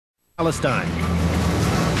Palestine.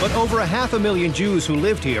 But over 500,000 Jews who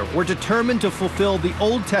lived here were determined to fulfill the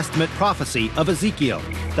Old Testament prophecy of Ezekiel,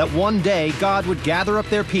 that one day God would gather up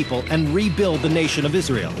their people and rebuild the nation of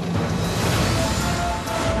Israel.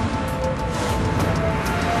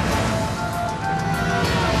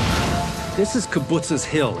 This is Kibbutz's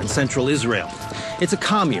Hill in central Israel. It's a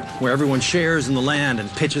commune where everyone shares in the land and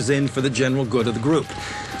pitches in for the general good of the group.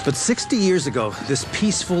 But 60 years ago, this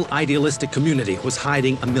peaceful, idealistic community was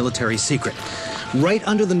hiding a military secret. Right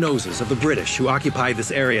under the noses of the British who occupied this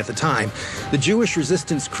area at the time, the Jewish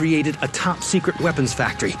resistance created a top-secret weapons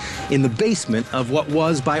factory in the basement of what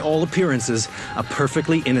was, by all appearances, a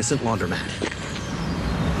perfectly innocent laundromat.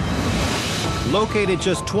 Located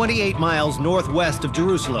just 28 miles northwest of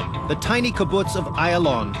Jerusalem, the tiny kibbutz of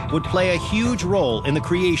Ayalon would play a huge role in the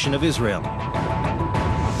creation of Israel.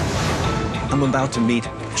 I'm about to meet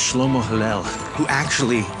Shlomo Hillel, who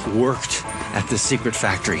actually worked at this secret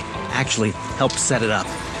factory, actually helped set it up.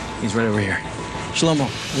 He's right over here. Shlomo.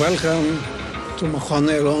 Welcome to Machane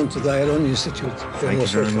Elon, to the Ayalon Institute. Thank you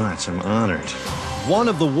very much. I'm honored. One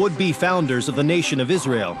of the would-be founders of the nation of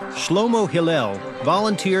Israel, Shlomo Hillel,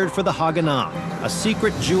 volunteered for the Haganah, a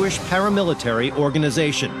secret Jewish paramilitary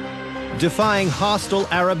organization. Defying hostile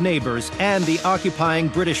Arab neighbors and the occupying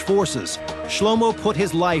British forces, Shlomo put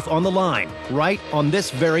his life on the line, right on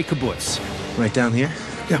this very kibbutz. Right down here?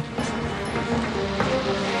 Yeah.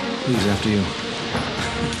 Who's after you?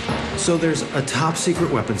 So there's a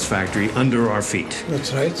top-secret weapons factory under our feet.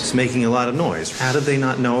 That's right. It's making a lot of noise. How did they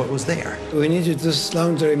not know it was there? We needed this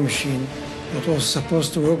laundry machine that was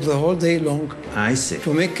supposed to work the whole day long. I see.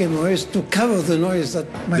 To make a noise, to cover the noise that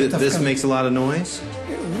might have This come. makes a lot of noise?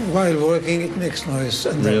 While working, it makes noise.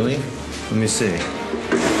 And Really? Let me see.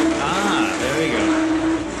 Ah, there we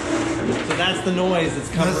go. So that's the noise that's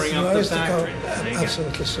covering up the factory.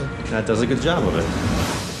 Absolutely so. That does a good job of it.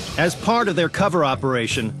 As part of their cover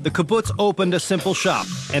operation, the kibbutz opened a simple shop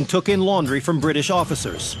and took in laundry from British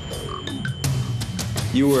officers.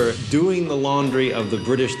 You were doing the laundry of the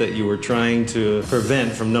British that you were trying to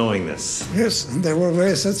prevent from knowing this. Yes, and they were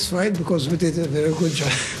very satisfied because we did a very good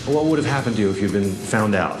job. What would have happened to you if you'd been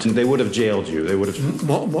found out? They would have jailed you. They would have...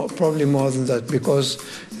 Probably more than that, because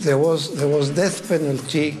there was death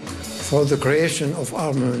penalty for the creation of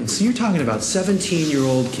armaments. So you're talking about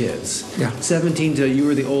 17-year-old kids. Yeah. 17 to, you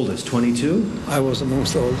were the oldest, 22? I was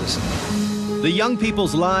amongst the oldest. The young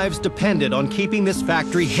people's lives depended on keeping this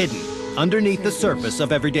factory hidden underneath the surface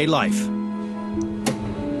of everyday life.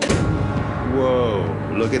 Whoa,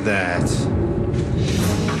 look at that.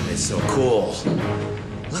 It's so cool.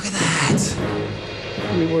 Look at that.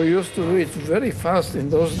 We were used to do it very fast in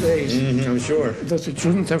those days. I'm sure. That it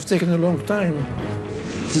shouldn't have taken a long time.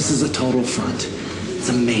 This is a total front. It's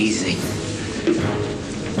amazing.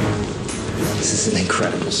 This is an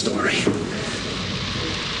incredible story.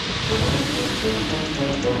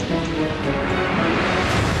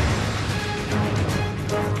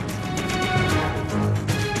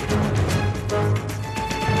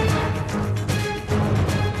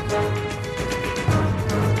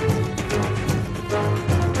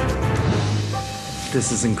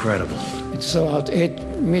 This is incredible. It's about 8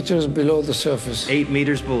 meters below the surface. 8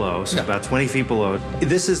 meters below, so about 20 feet below.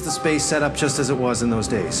 This is the space set up just as it was in those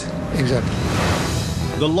days. Exactly.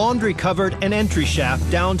 The laundry covered an entry shaft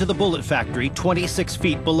down to the bullet factory 26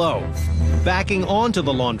 feet below. Backing onto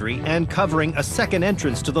the laundry and covering a second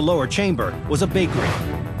entrance to the lower chamber was a bakery.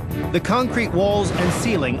 The concrete walls and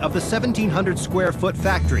ceiling of the 1,700 square foot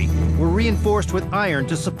factory were reinforced with iron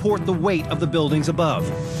to support the weight of the buildings above.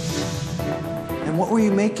 And what were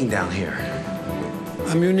you making down here?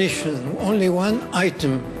 Ammunition. Only one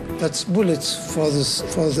item. That's bullets for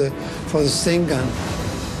the Sten gun.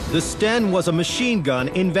 The Sten was a machine gun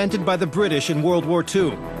invented by the British in World War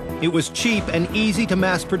II. It was cheap and easy to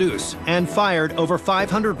mass produce and fired over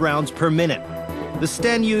 500 rounds per minute. The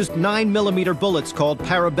Sten used 9mm bullets called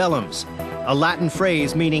parabellums, a Latin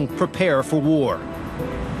phrase meaning prepare for war.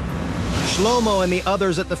 Shlomo and the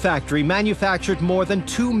others at the factory manufactured more than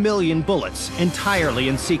 2 million bullets entirely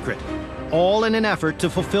in secret, all in an effort to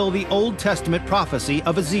fulfill the Old Testament prophecy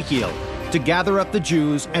of Ezekiel, to gather up the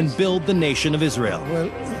Jews and build the nation of Israel. Well,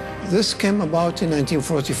 this came about in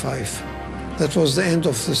 1945. That was the end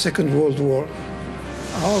of the Second World War.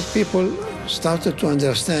 Our people started to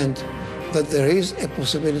understand that there is a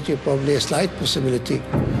possibility, probably a slight possibility,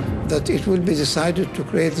 that it will be decided to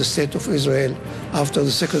create the state of Israel after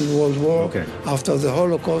the Second World War, after the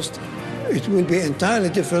Holocaust. it will be entirely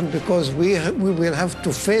different because we will have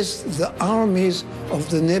to face the armies of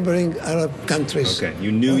the neighboring Arab countries. Okay,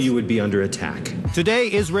 you knew you would be under attack.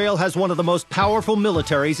 Today, Israel has one of the most powerful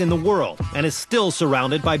militaries in the world and is still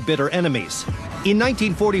surrounded by bitter enemies. In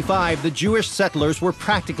 1945, the Jewish settlers were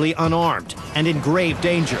practically unarmed and in grave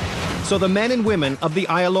danger. So the men and women of the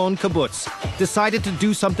Ayalon kibbutz decided to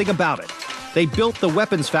do something about it. They built the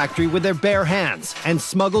weapons factory with their bare hands and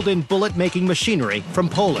smuggled in bullet-making machinery from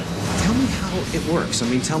Poland. Tell me how it works. I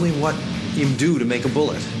mean, tell me what you do to make a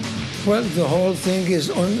bullet. Well, the whole thing is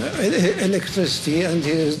on electricity, and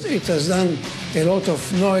it has done a lot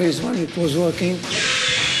of noise when it was working.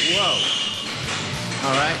 Whoa.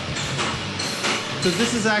 All right. So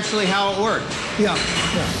this is actually how it worked. Yeah.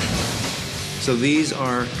 So these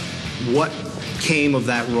are what came of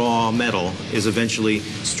that raw metal is eventually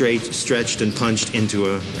stretched and punched into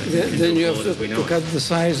a. Then you have to cut the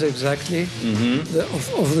size exactly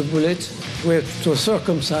of the bullet. We have to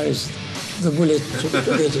circumcise the bullet to get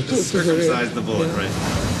it to circumcise the bullet, yeah.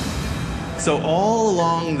 Right. So all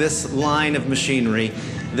along this line of machinery,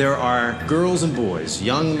 there are girls and boys,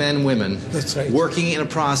 young men, women, That's right. working in a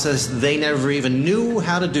process they never even knew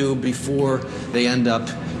how to do before they end up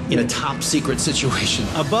in a top-secret situation.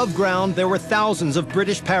 Above ground, there were thousands of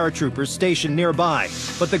British paratroopers stationed nearby,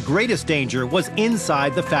 but the greatest danger was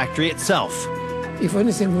inside the factory itself. If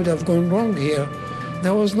anything would have gone wrong here,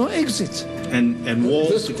 there was no exit. And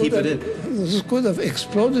walls to keep it in. This could have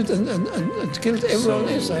exploded and killed everyone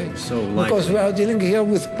inside. So likely. Because we are dealing here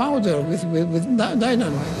with powder, with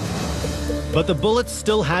dynamite. But the bullets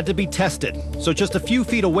still had to be tested, so just a few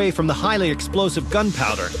feet away from the highly explosive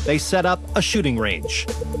gunpowder, they set up a shooting range.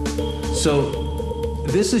 So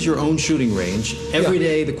this is your own shooting range. Every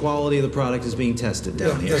day the quality of the product is being tested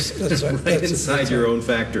down here. That's right. Right inside your own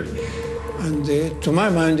factory. And to my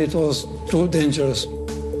mind, it was too dangerous.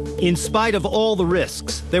 In spite of all the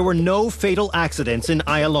risks, there were no fatal accidents in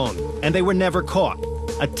Ayalon, and they were never caught,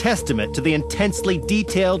 a testament to the intensely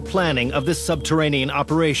detailed planning of this subterranean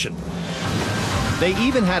operation. They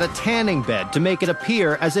even had a tanning bed to make it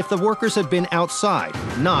appear as if the workers had been outside,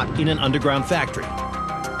 not in an underground factory.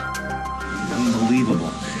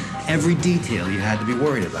 Unbelievable. Every detail you had to be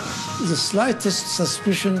worried about. The slightest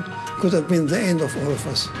suspicion could have been the end of all of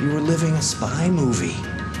us. You were living a spy movie.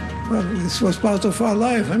 Well, this was part of our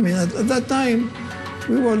life. I mean, at that time,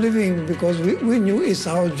 we were living because we knew it's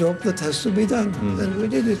our job that has to be done. And we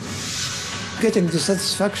did it. Getting the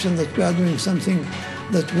satisfaction that we are doing something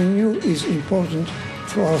that we knew is important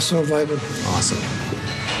for our survival. Awesome.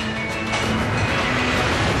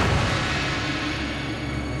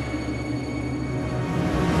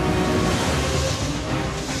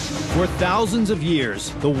 For thousands of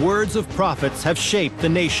years, the words of prophets have shaped the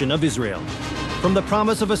nation of Israel. From the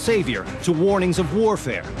promise of a savior to warnings of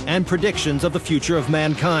warfare and predictions of the future of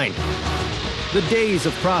mankind. The days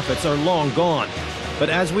of prophets are long gone, but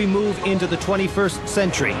as we move into the 21st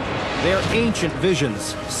century, their ancient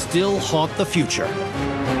visions still haunt the future.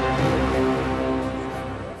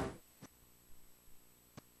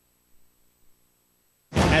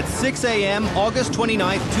 At 6 a.m., August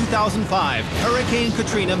 29, 2005, Hurricane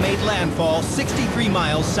Katrina made landfall 63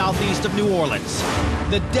 miles southeast of New Orleans.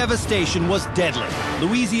 The devastation was deadly.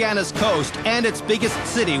 Louisiana's coast and its biggest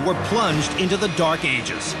city were plunged into the dark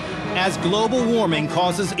ages. As global warming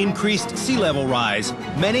causes increased sea level rise,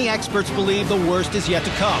 many experts believe the worst is yet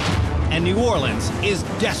to come, and New Orleans is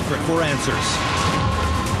desperate for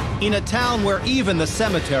answers. In a town where even the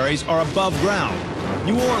cemeteries are above ground,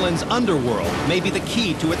 New Orleans' underworld may be the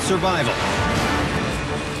key to its survival.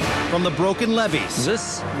 From the broken levees.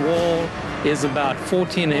 This wall is about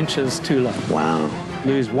 14 inches too long. Wow.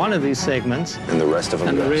 Lose one of these segments, And the rest of them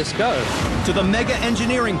and the go. rest go. To the mega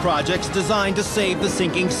engineering projects designed to save the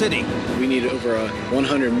sinking city. We need over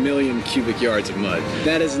 100 million cubic yards of mud.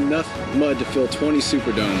 That is enough mud to fill 20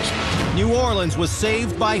 Superdomes. New Orleans was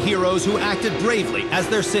saved by heroes who acted bravely as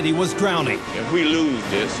their city was drowning. If we lose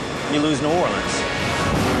this, You lose New Orleans.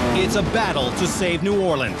 It's a battle to save New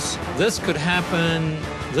Orleans. This could happen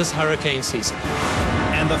this hurricane season.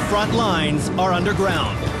 And the front lines are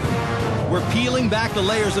underground. We're peeling back the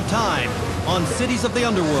layers of time on Cities of the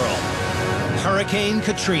Underworld. Hurricane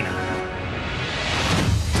Katrina.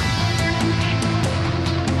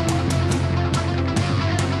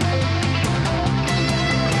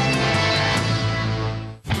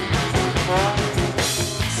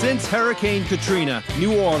 Since Hurricane Katrina,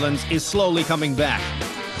 New Orleans is slowly coming back.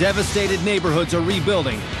 Devastated neighborhoods are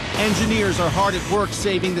rebuilding. Engineers are hard at work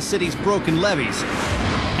saving the city's broken levees.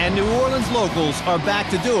 And New Orleans locals are back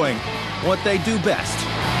to doing what they do best.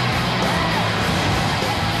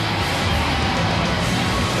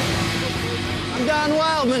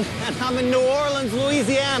 Feldman, and I'm in New Orleans,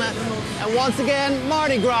 Louisiana. And once again,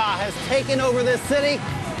 Mardi Gras has taken over this city,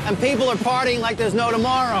 and people are partying like there's no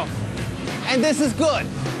tomorrow. And this is good,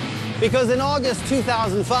 because in August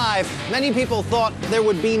 2005, many people thought there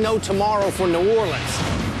would be no tomorrow for New Orleans.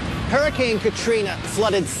 Hurricane Katrina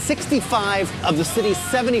flooded 65 of the city's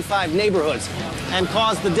 75 neighborhoods and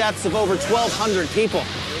caused the deaths of over 1,200 people.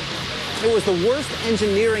 It was the worst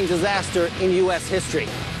engineering disaster in U.S. history.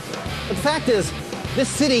 But the fact is, this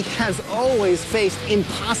city has always faced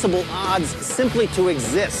impossible odds simply to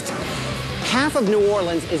exist. Half of New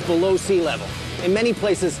Orleans is below sea level, in many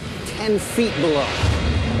places 10 feet below.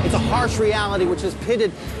 It's a harsh reality which has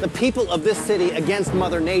pitted the people of this city against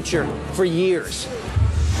Mother Nature for years.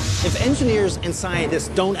 If engineers and scientists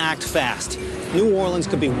don't act fast, New Orleans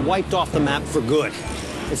could be wiped off the map for good.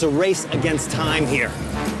 It's a race against time here,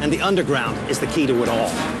 and the underground is the key to it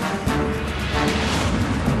all.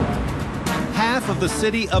 Half of the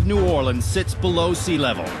city of New Orleans sits below sea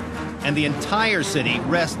level, and the entire city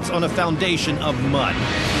rests on a foundation of mud.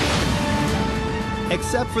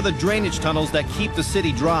 Except for the drainage tunnels that keep the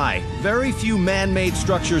city dry, very few man-made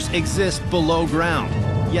structures exist below ground.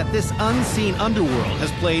 Yet this unseen underworld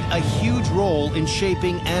has played a huge role in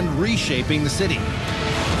shaping and reshaping the city.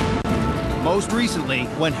 Most recently,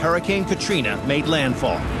 when Hurricane Katrina made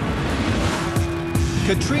landfall.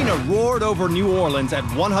 Katrina roared over New Orleans at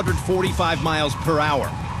 145 miles per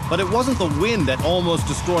hour. But it wasn't the wind that almost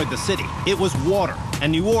destroyed the city. It was water,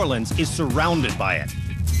 and New Orleans is surrounded by it.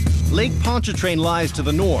 Lake Pontchartrain lies to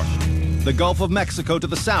the north, the Gulf of Mexico to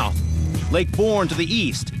the south, Lake Bourne to the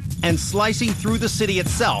east, and slicing through the city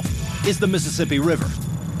itself is the Mississippi River.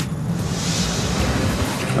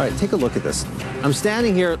 All right, take a look at this. I'm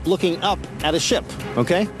standing here looking up at a ship,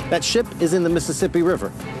 okay? That ship is in the Mississippi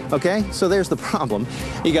River, okay? So there's the problem.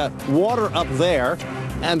 You got water up there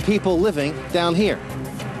and people living down here.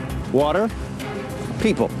 Water,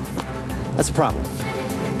 people. That's a problem.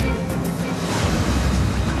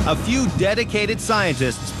 A few dedicated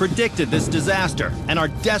scientists predicted this disaster and are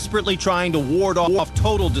desperately trying to ward off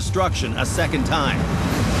total destruction a second time.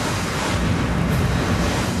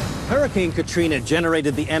 Hurricane Katrina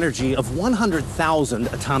generated the energy of 100,000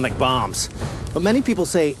 atomic bombs. But many people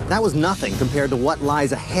say that was nothing compared to what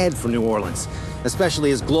lies ahead for New Orleans,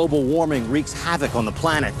 especially as global warming wreaks havoc on the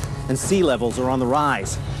planet and sea levels are on the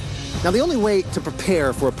rise. Now, the only way to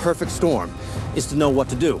prepare for a perfect storm is to know what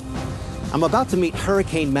to do. I'm about to meet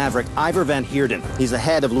hurricane maverick Ivor Van Heerden. He's the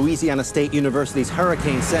head of Louisiana State University's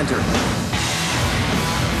Hurricane Center.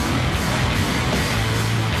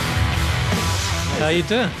 How you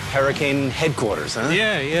doing? Hurricane headquarters, huh?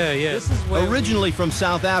 Yeah. This is where Originally from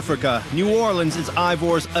South Africa, New Orleans is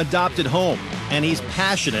Ivor's adopted home, and he's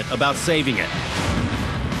passionate about saving it.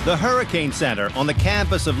 The Hurricane Center on the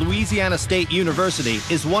campus of Louisiana State University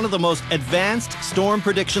is one of the most advanced storm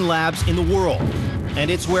prediction labs in the world. And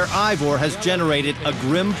it's where Ivor has generated a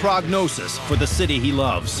grim prognosis for the city he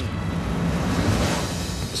loves.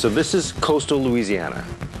 So this is coastal Louisiana.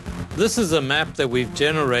 This is a map that we've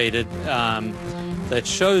generated that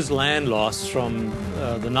shows land loss from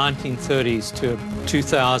the 1930s to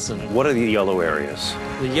 2000. What are the yellow areas?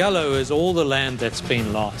 The yellow is all the land that's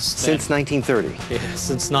been lost. Since 1930? Yeah,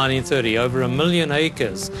 since 1930, over 1 million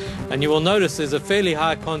acres. And you will notice there's a fairly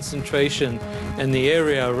high concentration in the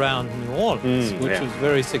area around New Orleans, which was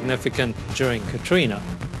very significant during Katrina.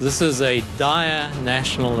 This is a dire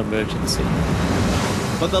national emergency.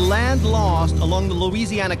 But the land lost along the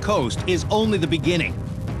Louisiana coast is only the beginning.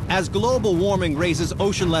 As global warming raises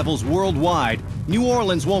ocean levels worldwide, New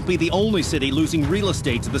Orleans won't be the only city losing real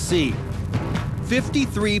estate to the sea.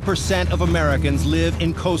 53% of Americans live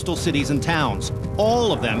in coastal cities and towns,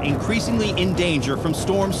 all of them increasingly in danger from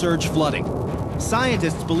storm surge flooding.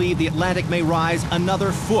 Scientists believe the Atlantic may rise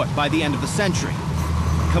another foot by the end of the century.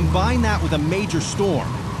 Combine that with a major storm,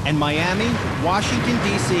 and Miami, Washington,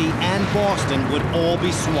 D.C., and Boston would all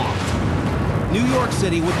be swamped. New York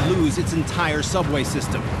City would lose its entire subway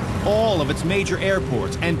system. All of its major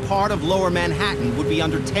airports and part of lower Manhattan would be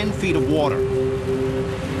under 10 feet of water.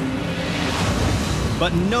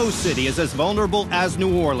 But no city is as vulnerable as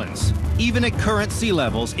New Orleans. Even at current sea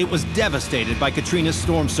levels, it was devastated by Katrina's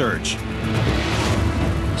storm surge.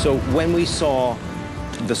 So when we saw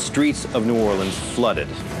the streets of New Orleans flooded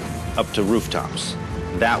up to rooftops,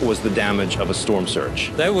 that was the damage of a storm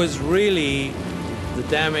surge. That was really the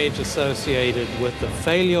damage associated with the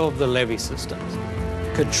failure of the levee systems.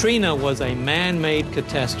 Katrina was a man-made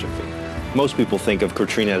catastrophe. Most people think of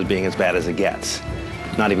Katrina as being as bad as it gets.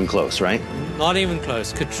 Not even close, right? Not even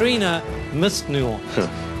close. Katrina missed New Orleans.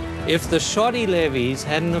 If the shoddy levees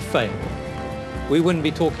hadn't have failed, we wouldn't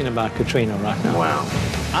be talking about Katrina right now. Wow.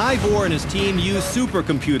 Ivor and his team use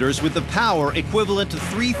supercomputers with the power equivalent to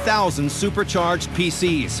 3,000 supercharged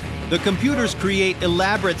PCs. The computers create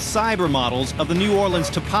elaborate cyber models of the New Orleans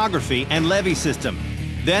topography and levee system.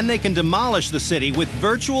 Then they can demolish the city with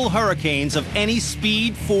virtual hurricanes of any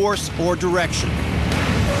speed, force, or direction.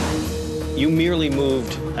 You merely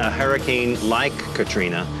moved a hurricane like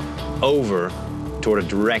Katrina over toward a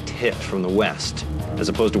direct hit from the west, as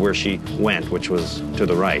opposed to where she went, which was to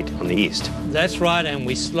the right, on the east. That's right, and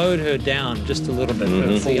we slowed her down just a little bit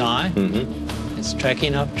with the eye. It's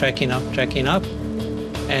tracking up, tracking up, tracking up.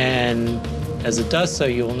 And as it does so,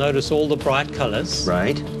 you'll notice all the bright colors.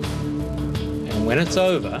 Right. And when it's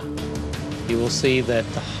over, you will see that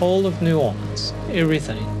the whole of New Orleans,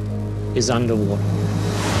 everything, is underwater.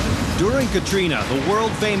 During Katrina, the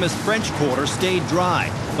world-famous French Quarter stayed dry,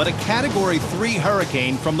 but a Category 3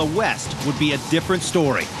 hurricane from the west would be a different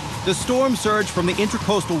story. The storm surge from the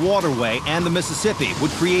Intracoastal Waterway and the Mississippi would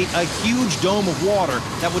create a huge dome of water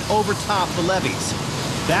that would overtop the levees.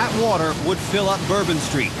 That water would fill up Bourbon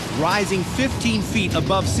Street, rising 15 feet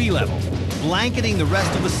above sea level, blanketing the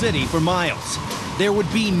rest of the city for miles. There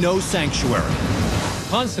would be no sanctuary.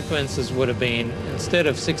 Consequences would have been, instead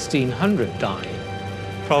of 1,600 dying,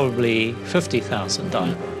 probably 50,000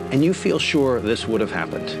 dying. And you feel sure this would have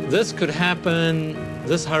happened? This could happen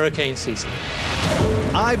this hurricane season.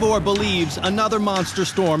 Ivor believes another monster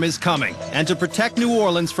storm is coming, and to protect New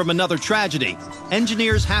Orleans from another tragedy,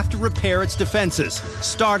 engineers have to repair its defenses,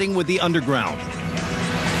 starting with the underground.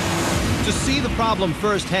 To see the problem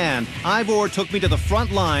firsthand, Ivor took me to the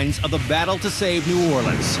front lines of the battle to save New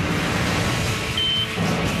Orleans.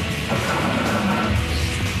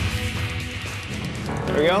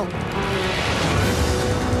 There we go.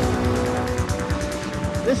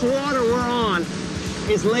 This water we're on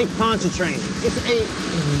is Lake Pontchartrain. It's a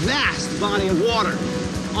vast body of water.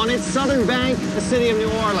 On its southern bank, the city of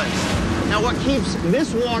New Orleans. Now, what keeps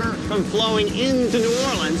this water from flowing into New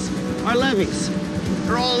Orleans are levees.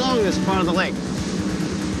 They're all along this part of the lake.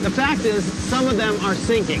 The fact is, some of them are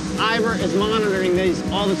sinking. Ivor is monitoring these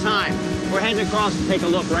all the time. We're heading across to take a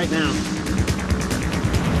look right now.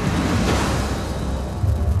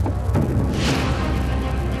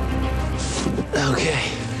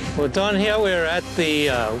 Okay. Well, down here we're at the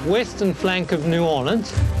western flank of New Orleans.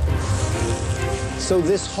 So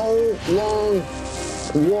this whole long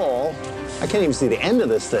wall, I can't even see the end of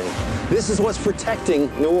this thing. This is what's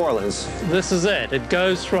protecting New Orleans. This is it. It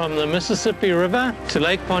goes from the Mississippi River to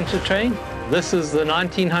Lake Pontchartrain. This is the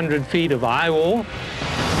 1,900 feet of eye wall.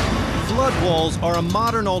 Flood walls are a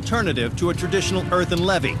modern alternative to a traditional earthen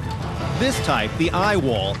levee. This type, the eye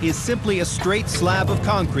wall, is simply a straight slab of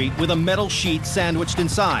concrete with a metal sheet sandwiched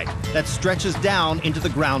inside that stretches down into the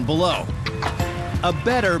ground below. A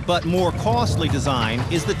better but more costly design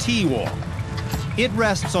is the T-wall. It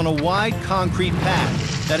rests on a wide concrete pad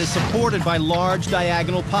that is supported by large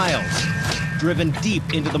diagonal piles, driven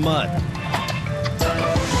deep into the mud.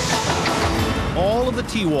 All of the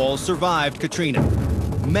T-walls survived Katrina.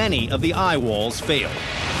 Many of the eye walls failed.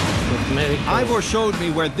 Ivor showed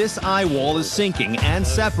me where this eye wall is sinking and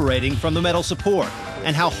separating from the metal support,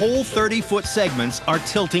 and how whole 30-foot segments are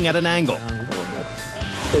tilting at an angle.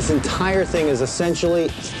 This entire thing is essentially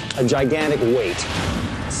a gigantic weight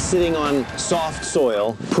sitting on soft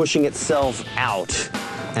soil, pushing itself out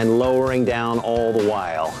and lowering down all the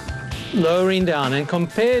while. Lowering down, and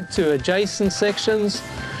compared to adjacent sections,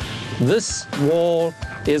 this wall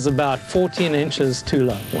is about 14 inches too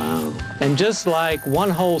low. Wow. And just like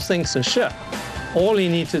one hole sinks a ship, all you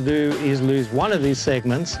need to do is lose one of these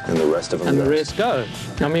segments, And the rest of them and the goes. rest go.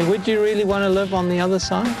 I mean, would you really want to live on the other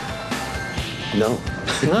side? No.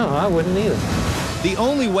 No, I wouldn't either. The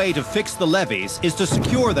only way to fix the levees is to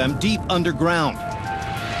secure them deep underground.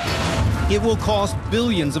 It will cost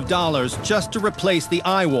billions of dollars just to replace the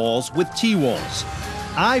eye walls with T-walls.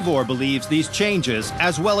 Ivor believes these changes,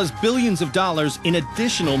 as well as billions of dollars in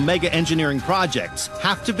additional mega engineering projects,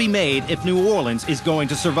 have to be made if New Orleans is going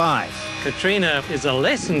to survive. Katrina is a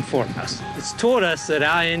lesson for us. It's taught us that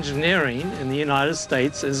our engineering in the United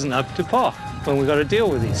States isn't up to par when we've got to deal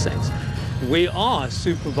with these things. We are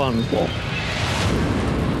super vulnerable.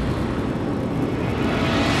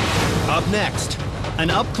 Up next, an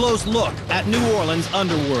up-close look at New Orleans'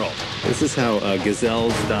 underworld. This is how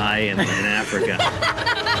gazelles die in Africa.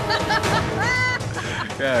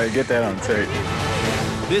 Yeah, get that on tape.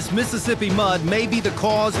 This Mississippi mud may be the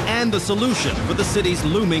cause and the solution for the city's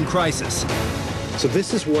looming crisis. So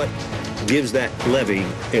this is what gives that levee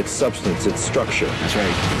its substance, its structure. That's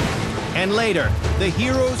right. And later, the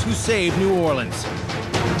heroes who saved New Orleans.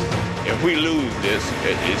 If we lose this,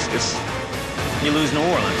 you lose New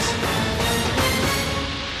Orleans.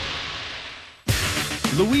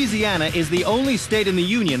 Louisiana is the only state in the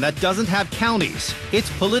Union that doesn't have counties.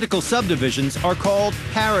 Its political subdivisions are called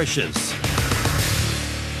parishes.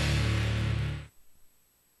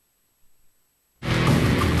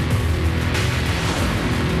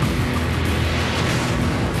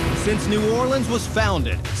 Since New Orleans was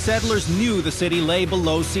founded, settlers knew the city lay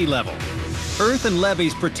below sea level. Earth and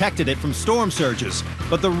levees protected it from storm surges,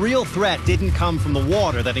 but the real threat didn't come from the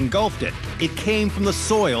water that engulfed it. It came from the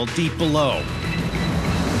soil deep below.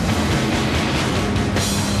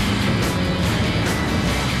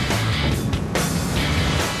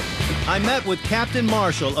 I met with Captain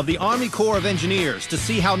Marshall of the Army Corps of Engineers to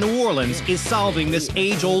see how New Orleans is solving this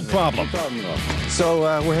age-old problem. So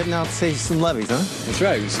we're heading out to see some levees, huh? That's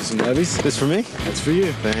right, we see some levees. This for me? That's for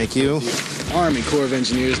you. Thank you. Army Corps of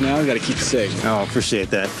Engineers now, we gotta keep it safe. Oh, appreciate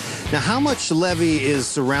that. Now, how much levee is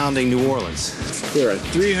surrounding New Orleans? There are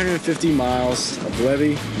 350 miles of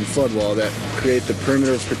levee and flood wall that create the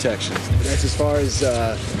perimeter of protection. That's as far as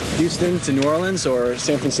Houston to New Orleans or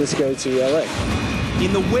San Francisco to LA.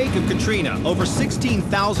 In the wake of Katrina, over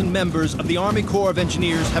 16,000 members of the Army Corps of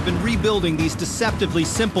Engineers have been rebuilding these deceptively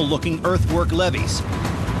simple-looking earthwork levees.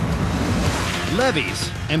 Levees,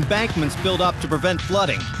 embankments built up to prevent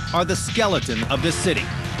flooding, are the skeleton of this city.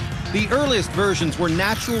 The earliest versions were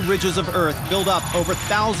natural ridges of earth built up over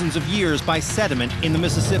thousands of years by sediment in the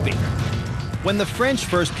Mississippi. When the French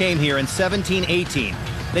first came here in 1718,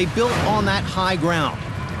 they built on that high ground,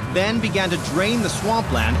 then began to drain the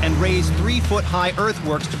swampland and raise 3-foot-high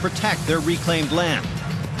earthworks to protect their reclaimed land.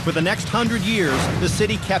 For the next 100 years, the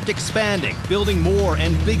city kept expanding, building more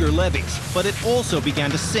and bigger levees, but it also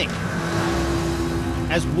began to sink.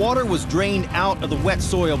 As water was drained out of the wet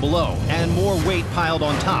soil below and more weight piled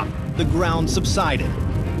on top, the ground subsided.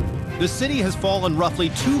 The city has fallen roughly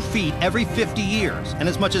 2 feet every 50 years and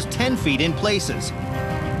as much as 10 feet in places.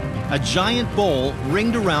 A giant bowl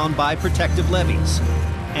ringed around by protective levees.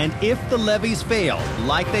 And if the levees fail,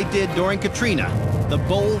 like they did during Katrina, the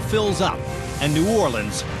bowl fills up and New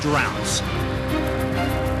Orleans drowns.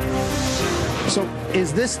 So,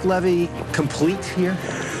 is this levee complete here?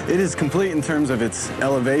 It is complete in terms of its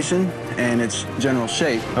elevation and its general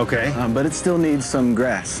shape. Okay. But it still needs some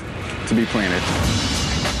grass to be planted.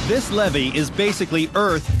 This levee is basically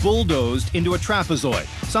earth bulldozed into a trapezoid,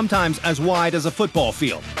 sometimes as wide as a football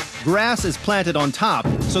field. Grass is planted on top,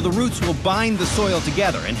 so the roots will bind the soil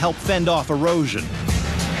together and help fend off erosion.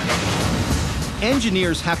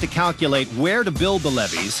 Engineers have to calculate where to build the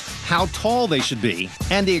levees, how tall they should be,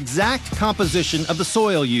 and the exact composition of the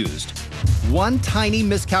soil used. One tiny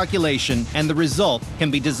miscalculation and the result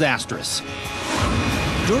can be disastrous.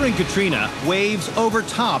 During Katrina, waves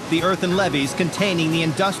overtopped the earthen levees containing the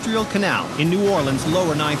Industrial Canal in New Orleans'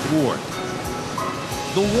 lower 9th Ward.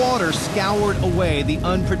 The water scoured away the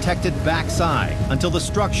unprotected backside until the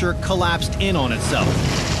structure collapsed in on itself,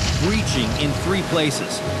 breaching in 3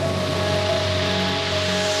 places.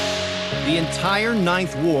 The entire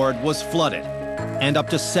 9th Ward was flooded, and up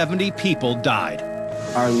to 70 people died.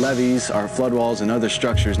 Our levees, our flood walls, and other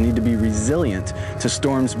structures need to be resilient to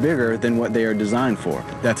storms bigger than what they are designed for.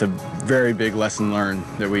 That's a very big lesson learned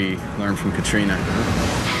that we learned from Katrina.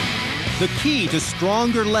 The key to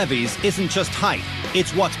stronger levees isn't just height,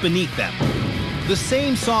 it's what's beneath them. The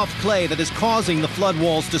same soft clay that is causing the flood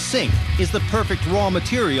walls to sink is the perfect raw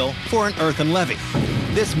material for an earthen levee.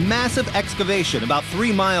 This massive excavation about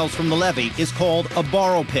 3 miles from the levee is called a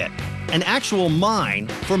borrow pit, an actual mine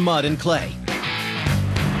for mud and clay.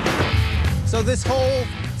 So this whole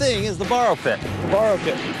thing is the borrow pit. Borrow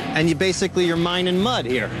pit. And you're mining mud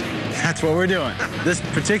here. That's what we're doing. This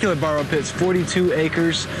particular borrow pit's 42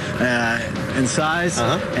 acres in size,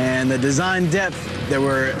 and the design depth that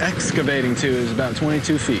we're excavating to is about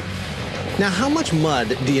 22 feet. Now, how much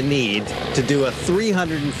mud do you need to do a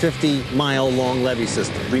 350-mile-long levee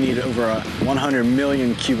system? We need over 100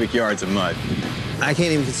 million cubic yards of mud. I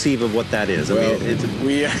can't even conceive of what that is. Well, I mean,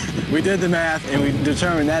 we did the math, and we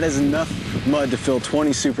determined that is enough mud to fill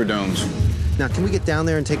 20 superdomes. now, can we get down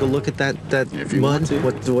there and take a look at that mud?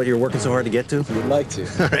 What you're working so hard to get to? We'd like to.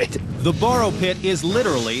 All right. The borrow pit is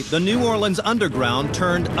literally the New Orleans Underground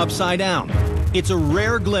turned upside down. It's a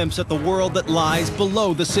rare glimpse at the world that lies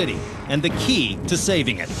below the city and the key to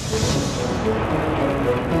saving it.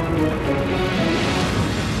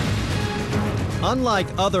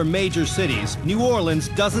 Unlike other major cities, New Orleans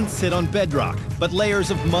doesn't sit on bedrock, but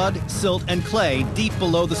layers of mud, silt, and clay deep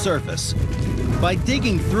below the surface. By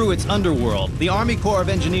digging through its underworld, the Army Corps of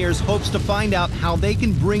Engineers hopes to find out how they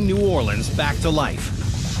can bring New Orleans back to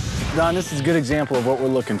life. Don, this is a good example of what we're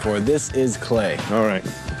looking for. This is clay. All right.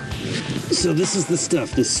 So this is the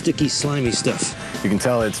stuff, this sticky, slimy stuff. You can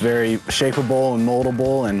tell it's very shapeable and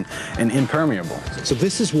moldable and impermeable. So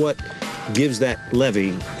this is what gives that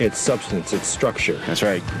levee its substance, its structure. That's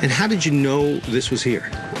right. And how did you know this was here?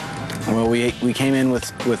 Well, we came in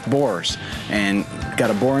with borers and got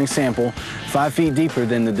a boring sample 5 feet deeper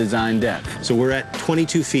than the design depth. So we're at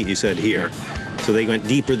 22 feet, you said, here. So they went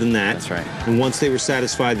deeper than that. That's right. And once they were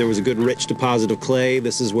satisfied there was a good rich deposit of clay,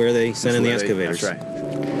 this is where they sent in the excavators. That's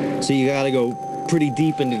right. So you got to go pretty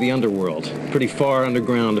deep into the underworld, pretty far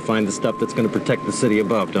underground to find the stuff that's going to protect the city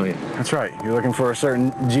above, don't you? That's right. You're looking for a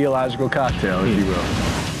certain geological cocktail, if you will.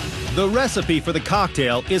 The recipe for the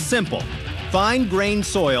cocktail is simple. Fine-grained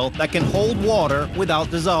soil that can hold water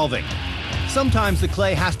without dissolving. Sometimes the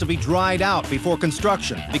clay has to be dried out before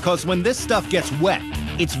construction because when this stuff gets wet,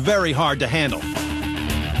 it's very hard to handle.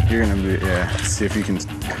 You're gonna be, yeah, see if you can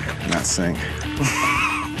not sink.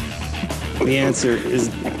 The answer is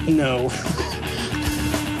no.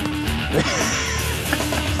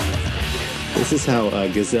 This is how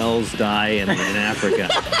gazelles die in Africa.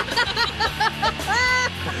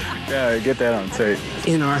 Yeah, get that on tape.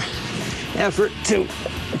 In our effort to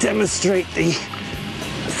demonstrate the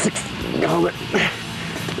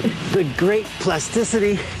great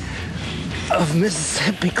plasticity of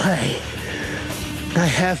Mississippi clay, I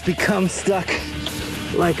have become stuck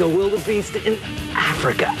like a wildebeest in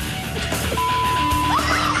Africa.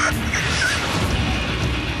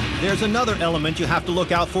 There's another element you have to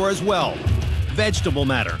look out for as well. Vegetable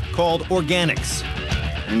matter, called organics.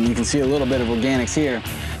 And you can see a little bit of organics here.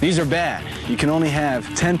 These are bad. You can only have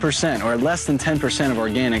 10% or less than 10% of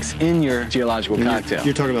organics in your geological cocktail.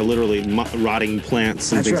 You're talking about literally rotting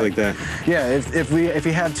plants and That's things right. like that. Yeah, if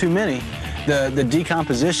you have too many, the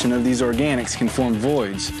decomposition of these organics can form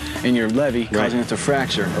voids in your levee, causing it to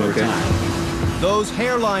fracture over time. Those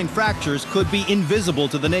hairline fractures could be invisible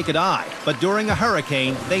to the naked eye, but during a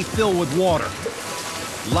hurricane, they fill with water.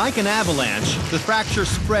 Like an avalanche, the fracture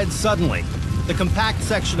spreads suddenly. The compact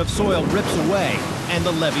section of soil rips away, and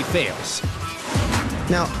the levee fails.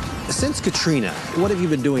 Now, since Katrina, what have you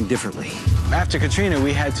been doing differently? After Katrina,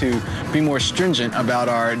 we had to be more stringent about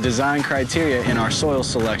our design criteria in our soil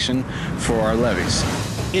selection for our levees.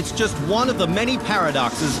 It's just one of the many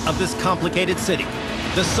paradoxes of this complicated city.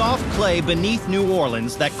 The soft clay beneath New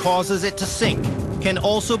Orleans that causes it to sink can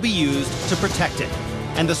also be used to protect it.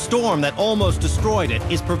 And the storm that almost destroyed it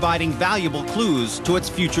is providing valuable clues to its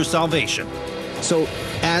future salvation. So,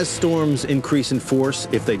 as storms increase in force,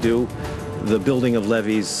 if they do, the building of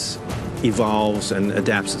levees evolves and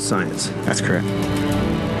adapts its science. That's correct.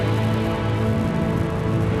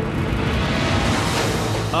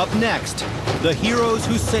 Up next, the heroes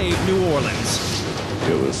who saved New Orleans.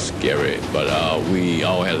 It was scary, but we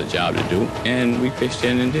all had a job to do, and we pitched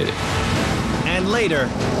in and did it. And later,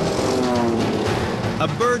 a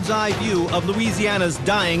bird's eye view of Louisiana's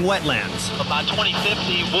dying wetlands. By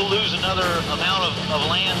 2050, we'll lose another amount of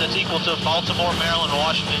land that's equal to Baltimore, Maryland,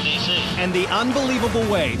 Washington, D.C. And the unbelievable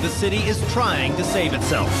way the city is trying to save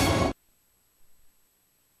itself.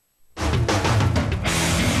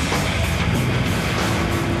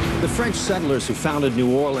 The French settlers who founded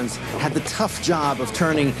New Orleans had the tough job of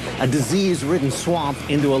turning a disease-ridden swamp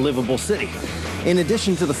into a livable city. In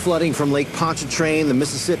addition to the flooding from Lake Pontchartrain, the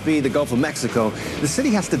Mississippi, the Gulf of Mexico, the city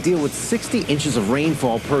has to deal with 60 inches of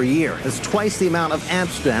rainfall per year. That's twice the amount of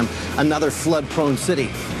Amsterdam, another flood-prone city.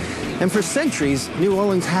 And for centuries, New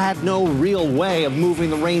Orleans had no real way of moving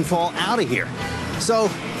the rainfall out of here. So,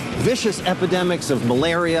 vicious epidemics of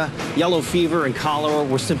malaria, yellow fever, and cholera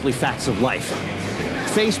were simply facts of life.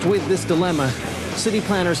 Faced with this dilemma, city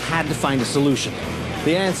planners had to find a solution.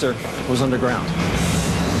 The answer was underground.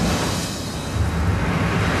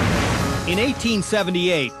 In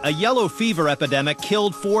 1878, a yellow fever epidemic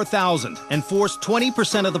killed 4,000 and forced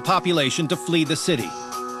 20% of the population to flee the city.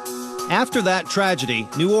 After that tragedy,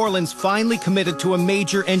 New Orleans finally committed to a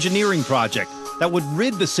major engineering project that would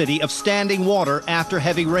rid the city of standing water after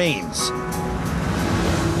heavy rains.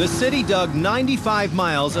 The city dug 95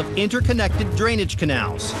 miles of interconnected drainage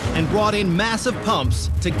canals and brought in massive pumps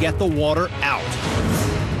to get the water out.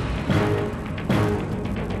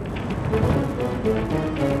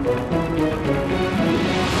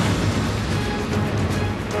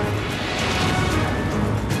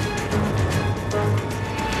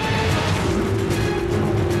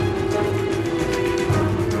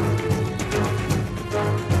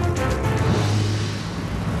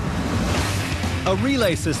 A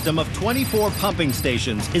relay system of 24 pumping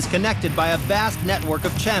stations is connected by a vast network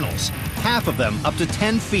of channels, half of them up to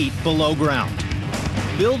 10 feet below ground.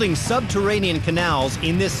 Building subterranean canals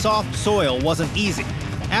in this soft soil wasn't easy,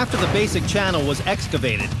 After the basic channel was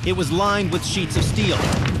excavated, it was lined with sheets of steel.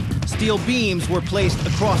 Steel beams were placed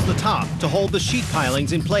across the top to hold the sheet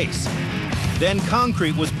pilings in place. Then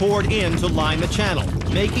concrete was poured in to line the channel,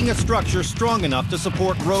 making a structure strong enough to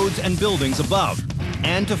support roads and buildings above,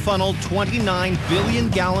 and to funnel 29 billion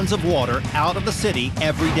gallons of water out of the city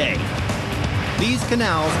every day. These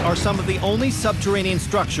canals are some of the only subterranean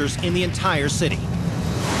structures in the entire city.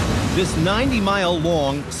 This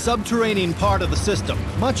 90-mile-long subterranean part of the system,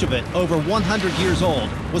 much of it over 100 years old,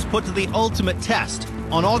 was put to the ultimate test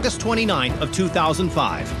on August 29th of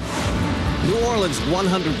 2005. New Orleans'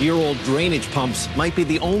 100-year-old drainage pumps might be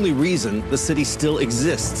the only reason the city still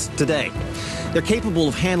exists today. They're capable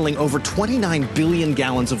of handling over 29 billion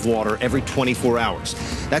gallons of water every 24 hours.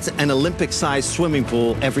 That's an Olympic-sized swimming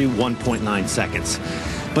pool every 1.9 seconds.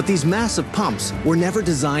 But these massive pumps were never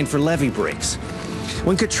designed for levee breaks.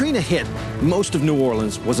 When Katrina hit, most of New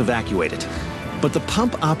Orleans was evacuated. But the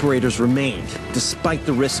pump operators remained, despite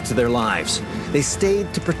the risk to their lives. They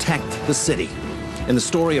stayed to protect the city. And the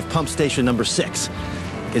story of pump station number 6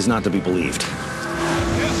 is not to be believed.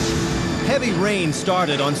 Heavy rain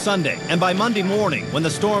started on Sunday, and by Monday morning, when the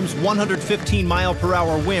storm's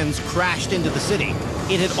 115-mile-per-hour winds crashed into the city,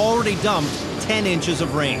 it had already dumped 10 inches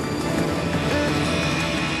of rain.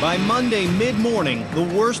 By Monday mid-morning, the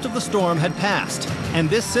worst of the storm had passed, and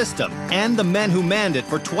this system, and the men who manned it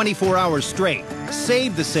for 24 hours straight,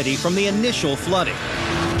 saved the city from the initial flooding.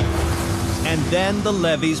 And then the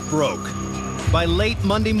levees broke. By late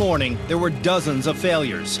Monday morning, there were dozens of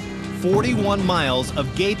failures. 41 miles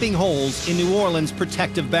of gaping holes in New Orleans'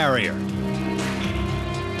 protective barrier.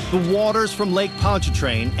 The waters from Lake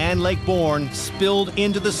Pontchartrain and Lake Borgne spilled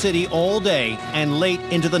into the city all day and late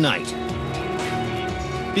into the night.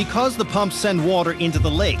 Because the pumps send water into the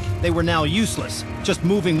lake, they were now useless, just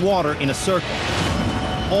moving water in a circle.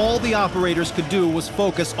 All the operators could do was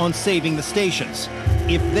focus on saving the stations.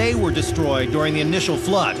 If they were destroyed during the initial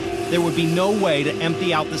flood, there would be no way to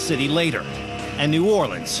empty out the city later, and New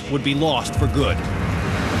Orleans would be lost for good.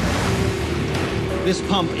 This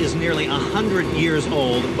pump is nearly 100 years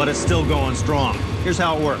old, but it's still going strong. Here's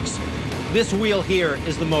how it works. This wheel here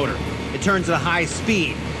is the motor. It turns at a high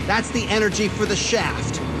speed. That's the energy for the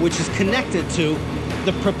shaft, which is connected to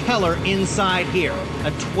the propeller inside here.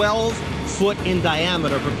 A 12-foot in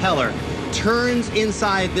diameter propeller turns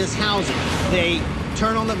inside this housing. They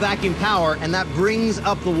turn on the vacuum power, and that brings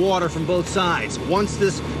up the water from both sides. Once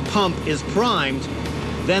this pump is primed,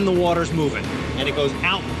 then the water's moving, and it goes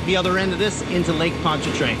out the other end of this into Lake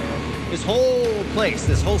Pontchartrain. This whole place,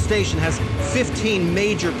 this whole station has 15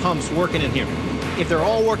 major pumps working in here. If they're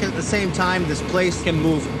all working at the same time, this place can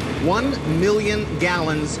move 1 million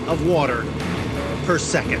gallons of water per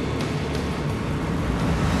second.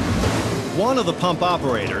 One of the pump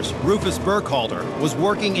operators, Rufus Burkhalter, was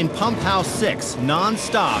working in Pump House 6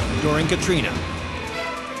 non-stop during Katrina.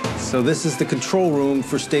 So this is the control room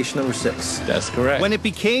for station number 6. That's correct. When it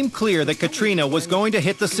became clear that Katrina was going to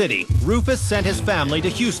hit the city, Rufus sent his family to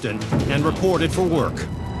Houston and reported for work.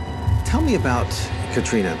 Tell me about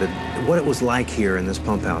Katrina, what it was like here in this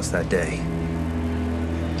pump house that day.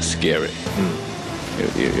 Scary.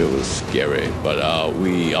 It was scary, but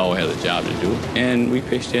we all had a job to do, and we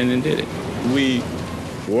pitched in and did it. We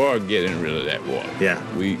were getting rid of that water. Yeah.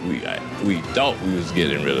 We thought we was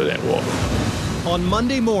getting rid of that water. On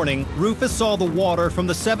Monday morning, Rufus saw the water from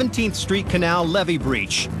the 17th Street Canal levee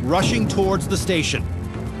breach rushing towards the station.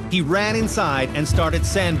 He ran inside and started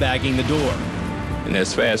sandbagging the door. And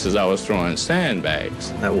as fast as I was throwing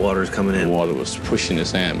sandbags, that water's coming in. The water was pushing the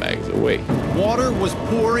sandbags away. Water was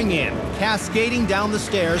pouring in, cascading down the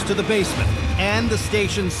stairs to the basement and the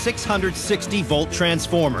station's 660-volt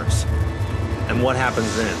transformers. And what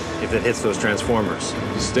happens then if it hits those transformers?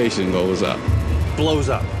 The station goes up. Blows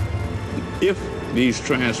up. If these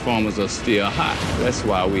transformers are still hot, that's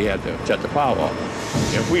why we had to shut the power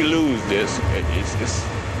off. If we lose this,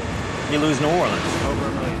 you lose New Orleans. Over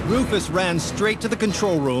 $1 million. Rufus ran straight to the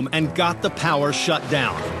control room and got the power shut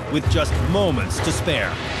down, with just moments to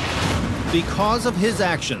spare. Because of his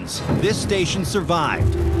actions, this station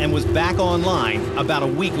survived and was back online about a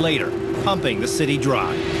week later, pumping the city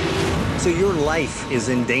dry. So your life is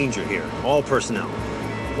in danger here, all personnel.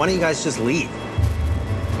 Why don't you guys just leave?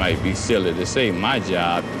 Might be silly to say my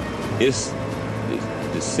job is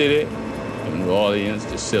the city of New Orleans,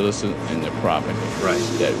 the citizens, and the property. Right.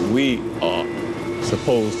 That we are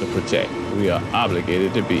supposed to protect. We are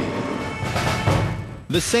obligated to be here.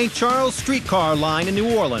 The St. Charles streetcar line in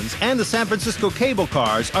New Orleans and the San Francisco cable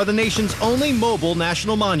cars are the nation's only mobile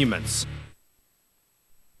national monuments.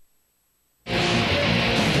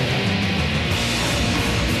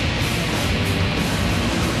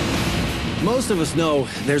 most of us know,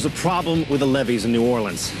 there's a problem with the levees in New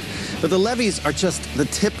Orleans. But the levees are just the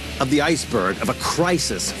tip of the iceberg of a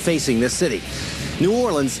crisis facing this city. New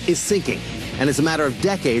Orleans is sinking, and it's a matter of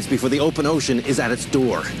decades before the open ocean is at its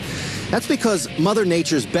door. That's because Mother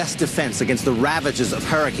Nature's best defense against the ravages of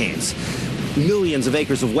hurricanes, millions of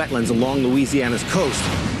acres of wetlands along Louisiana's coast,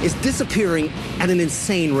 is disappearing at an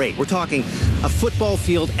insane rate. We're talking a football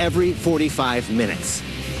field every 45 minutes.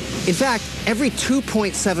 In fact, every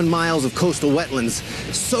 2.7 miles of coastal wetlands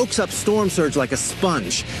soaks up storm surge like a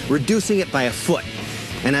sponge, reducing it by a foot.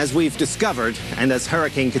 And as we've discovered, and as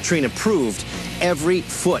Hurricane Katrina proved, every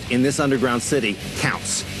foot in this underground city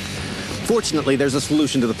counts. Fortunately, there's a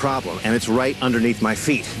solution to the problem, and it's right underneath my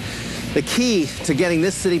feet. The key to getting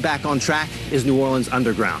this city back on track is New Orleans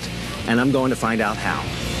Underground, and I'm going to find out how.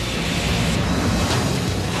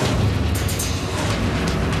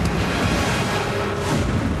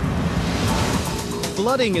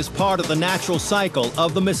 Flooding is part of the natural cycle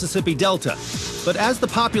of the Mississippi Delta. But as the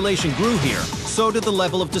population grew here, so did the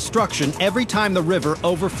level of destruction every time the river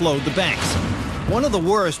overflowed the banks. One of the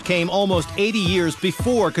worst came almost 80 years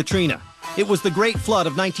before Katrina. It was the Great Flood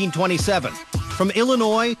of 1927. From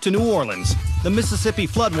Illinois to New Orleans, the Mississippi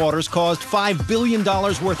floodwaters caused $5 billion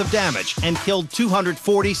worth of damage and killed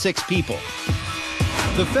 246 people.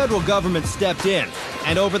 The federal government stepped in,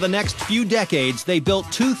 and over the next few decades, they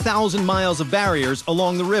built 2,000 miles of barriers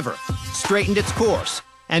along the river, straightened its course,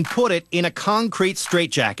 and put it in a concrete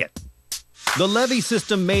straitjacket. The levee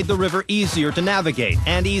system made the river easier to navigate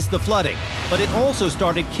and eased the flooding, but it also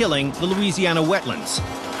started killing the Louisiana wetlands.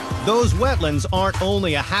 Those wetlands aren't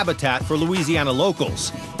only a habitat for Louisiana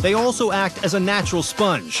locals. They also act as a natural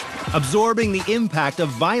sponge, absorbing the impact of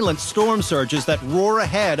violent storm surges that roar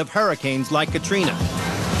ahead of hurricanes like Katrina.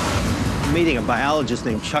 I'm meeting a biologist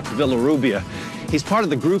named Chuck Villarubia. He's part of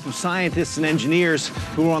the group of scientists and engineers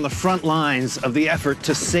who are on the front lines of the effort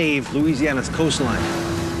to save Louisiana's coastline.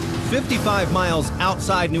 55 miles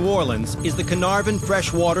outside New Orleans is the Carnarvon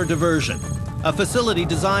Freshwater Diversion, a facility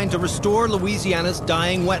designed to restore Louisiana's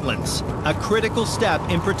dying wetlands, a critical step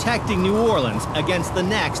in protecting New Orleans against the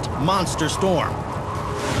next monster storm.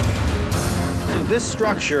 So this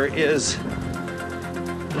structure is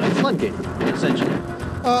a floodgate, essentially.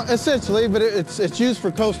 Essentially, but it's used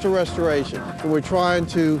for coastal restoration. We're trying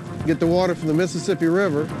to get the water from the Mississippi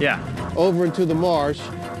River over into the marsh,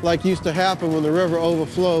 like used to happen when the river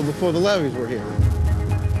overflowed before the levees were here.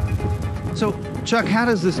 So, Chuck, how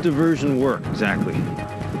does this diversion work exactly?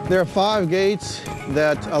 There are 5 gates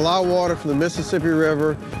that allow water from the Mississippi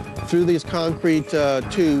River through these concrete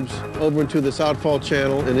tubes over into this outfall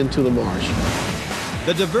channel and into the marsh.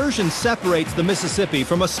 The diversion separates the Mississippi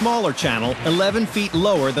from a smaller channel 11 feet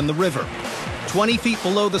lower than the river. 20 feet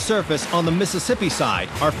below the surface on the Mississippi side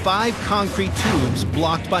are 5 concrete tubes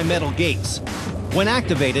blocked by metal gates. When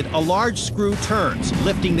activated, a large screw turns,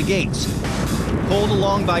 lifting the gates. Pulled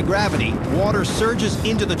along by gravity, water surges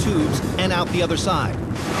into the tubes and out the other side.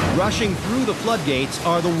 Rushing through the floodgates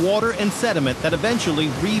are the water and sediment that eventually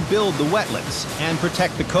rebuild the wetlands and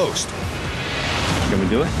protect the coast. Can we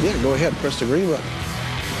do it? Yeah, go ahead, press the green button.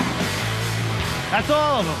 That's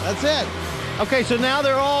all of them. That's it. Okay, so now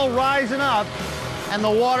they're all rising up, and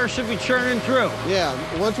the water should be churning through. Yeah,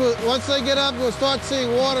 once they get up, we'll start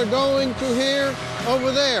seeing water going through here,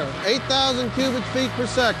 over there, 8,000 cubic feet per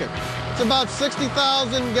second. It's about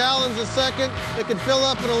 60,000 gallons a second. It can fill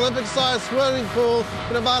up an Olympic-sized swimming pool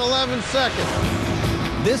in about 11 seconds.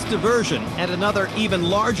 This diversion and another even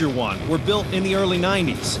larger one were built in the early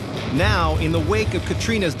 90s. Now, in the wake of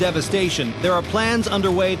Katrina's devastation, there are plans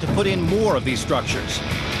underway to put in more of these structures.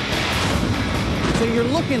 So you're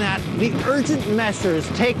looking at the urgent measures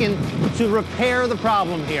taken to repair the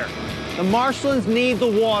problem here. The marshlands need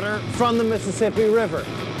the water from the Mississippi River,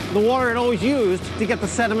 the water it always used to get the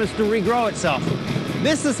sediments to regrow itself.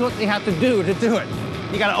 This is what they have to do it.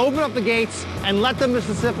 You got to open up the gates and let the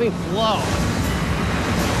Mississippi flow.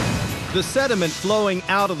 The sediment flowing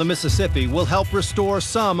out of the Mississippi will help restore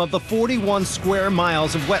some of the 41 square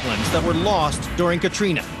miles of wetlands that were lost during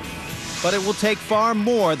Katrina. But it will take far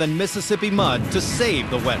more than Mississippi mud to save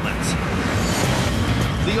the wetlands.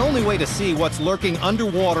 The only way to see what's lurking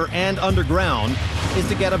underwater and underground is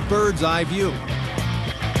to get a bird's eye view.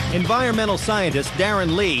 Environmental scientist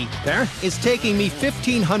Darren Lee is taking me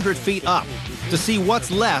 1,500 feet up to see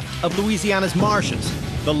what's left of Louisiana's marshes,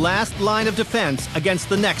 the last line of defense against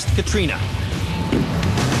the next Katrina.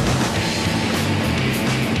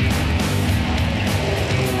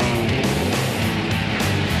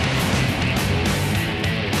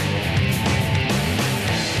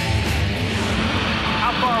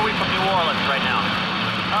 How far are we from New Orleans right now?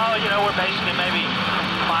 Oh, you know, we're basically maybe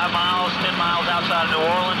 5 miles, 10 miles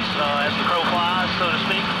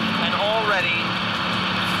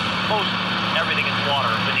almost everything is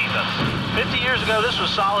water beneath us. 50 years ago, this was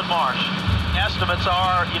solid marsh. Estimates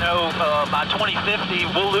are, by 2050,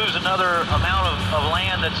 we'll lose another amount of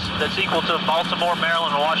land that's equal to Baltimore,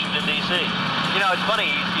 Maryland, and Washington, D.C. It's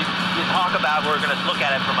funny, you talk about, we're going to look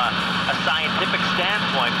at it from a scientific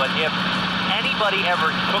standpoint, but if anybody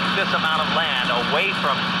ever took this amount of land away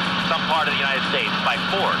from some part of the United States by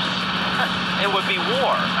force, it would be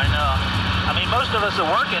war. And I mean, most of us that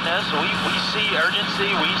work in this, we see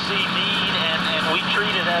urgency, we see need, and we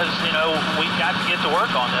treat it as, we've got to get to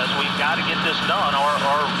work on this. We've got to get this done, or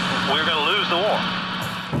we're going to lose the war.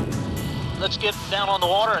 Let's get down on the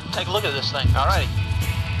water and take a look at this thing. All righty.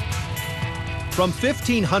 From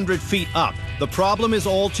 1,500 feet up, the problem is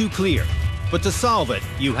all too clear. But to solve it,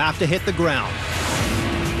 you have to hit the ground.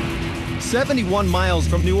 71 miles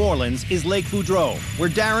from New Orleans is Lake Boudreaux, where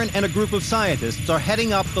Darren and a group of scientists are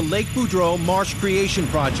heading up the Lake Boudreaux Marsh Creation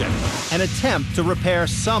Project, an attempt to repair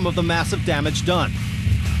some of the massive damage done.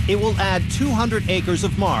 It will add 200 acres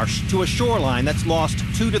of marsh to a shoreline that's lost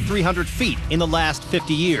 200 to 300 feet in the last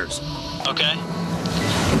 50 years. Okay.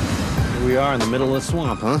 Here we are in the middle of the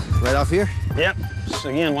swamp, huh? Right off here? Yep. So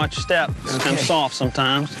again, watch your step. It's kind of soft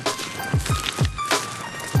sometimes.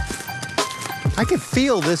 I can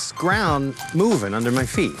feel this ground moving under my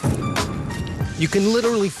feet. You can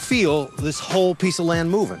literally feel this whole piece of land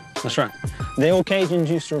moving. That's right. The old Cajuns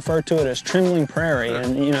used to refer to it as trembling prairie,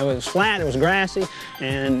 and it was flat, it was grassy,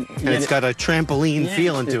 and it's got a trampoline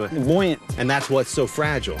feeling to it. Buoyant. And that's what's so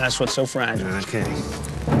fragile. That's what's so fragile. Okay.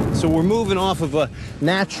 So we're moving off of a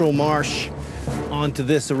natural marsh onto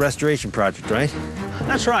this restoration project, right?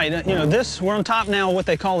 That's right. We're on top now of what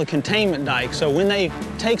they call the containment dike. So when they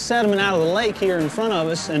take sediment out of the lake here in front of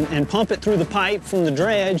us and pump it through the pipe from the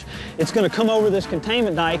dredge, it's going to come over this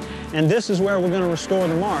containment dike, and this is where we're going to restore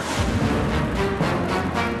the marsh.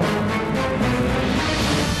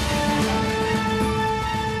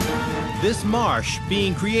 This marsh,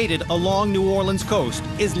 being created along New Orleans coast,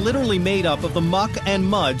 is literally made up of the muck and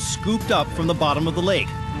mud scooped up from the bottom of the lake,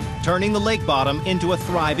 turning the lake bottom into a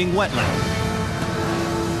thriving wetland.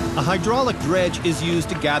 A hydraulic dredge is used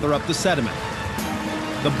to gather up the sediment.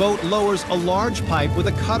 The boat lowers a large pipe with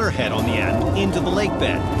a cutter head on the end into the lake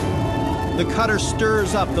bed. The cutter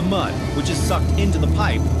stirs up the mud, which is sucked into the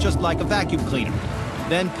pipe, just like a vacuum cleaner,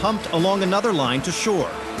 then pumped along another line to shore,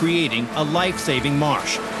 creating a life-saving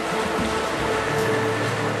marsh.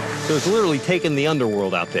 So it's literally taking the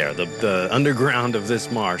underworld out there, the underground of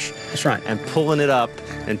this marsh. That's right. And pulling it up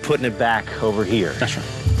and putting it back over here. That's right.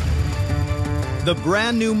 The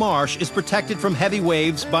brand new marsh is protected from heavy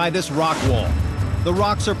waves by this rock wall. The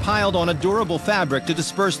rocks are piled on a durable fabric to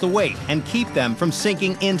disperse the weight and keep them from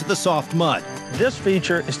sinking into the soft mud. This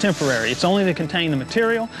feature is temporary. It's only to contain the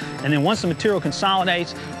material, and then once the material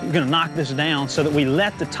consolidates, we're going to knock this down so that we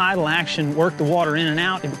let the tidal action work the water in and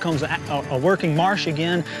out. It becomes a working marsh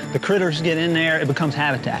again. The critters get in there. It becomes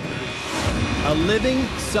habitat. A living,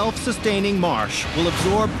 self-sustaining marsh will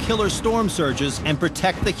absorb killer storm surges and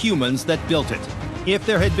protect the humans that built it. If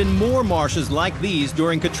there had been more marshes like these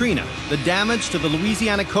during Katrina, the damage to the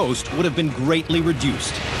Louisiana coast would have been greatly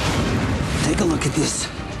reduced. Take a look at this.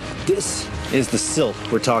 This is the silt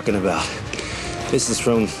we're talking about. This is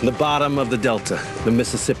from the bottom of the Delta, the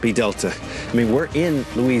Mississippi Delta. I mean, we're in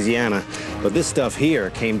Louisiana, but this stuff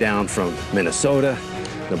here came down from Minnesota,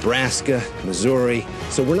 Nebraska, Missouri.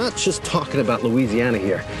 So we're not just talking about Louisiana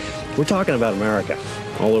here. We're talking about America,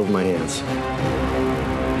 all over my hands.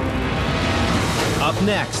 Up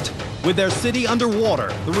next, with their city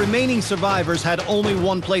underwater, the remaining survivors had only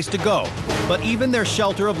one place to go. But even their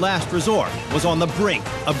shelter of last resort was on the brink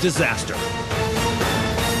of disaster.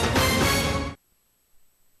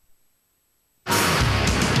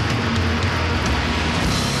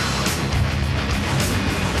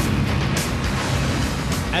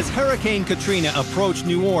 As Hurricane Katrina approached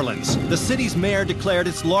New Orleans, the city's mayor declared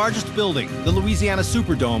its largest building, the Louisiana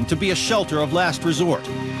Superdome, to be a shelter of last resort.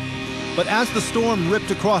 But as the storm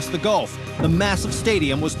ripped across the Gulf, the massive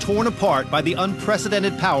stadium was torn apart by the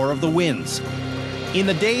unprecedented power of the winds. In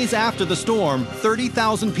the days after the storm,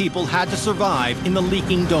 30,000 people had to survive in the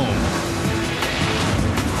leaking dome.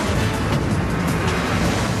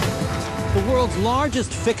 The world's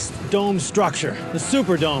largest fixed dome structure, the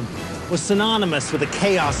Superdome, was synonymous with the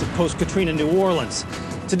chaos of post-Katrina New Orleans.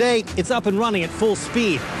 Today, it's up and running at full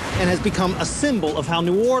speed and has become a symbol of how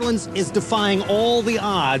New Orleans is defying all the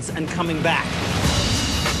odds and coming back.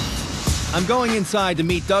 I'm going inside to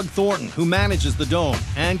meet Doug Thornton, who manages the dome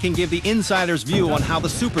and can give the insider's view on how the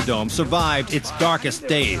Superdome survived its darkest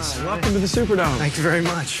days. Welcome to the Superdome. Thank you very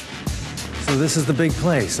much. So this is the big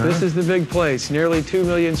place, huh? This is the big place. Nearly 2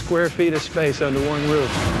 million square feet of space under one roof.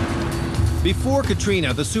 Before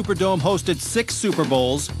Katrina, the Superdome hosted 6 Super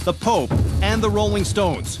Bowls, the Pope, and the Rolling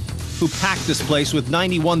Stones, who packed this place with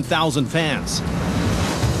 91,000 fans.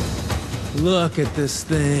 Look at this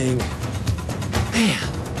thing. Man,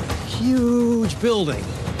 huge building.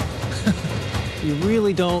 You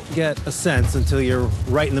really don't get a sense until you're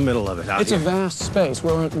right in the middle of it out It's here. a vast space.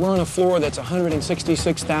 We're on a floor that's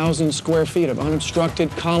 166,000 square feet of unobstructed,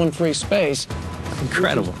 column-free space.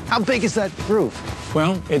 Incredible. How big is that roof?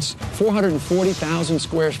 Well, it's 440,000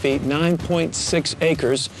 square feet, 9.6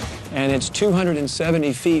 acres, and it's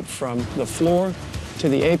 270 feet from the floor to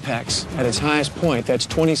the apex at its highest point. That's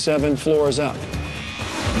 27 floors up.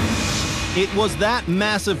 It was that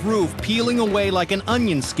massive roof peeling away like an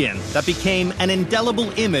onion skin that became an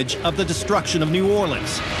indelible image of the destruction of New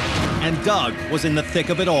Orleans. And Doug was in the thick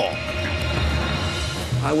of it all.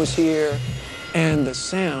 I was here, and the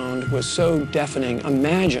sound was so deafening.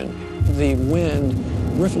 Imagine the wind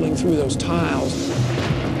riffling through those tiles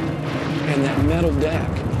and that metal deck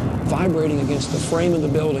vibrating against the frame of the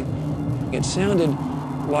building. It sounded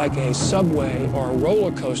like a subway or a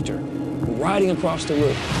roller coaster riding across the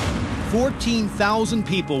roof. 14,000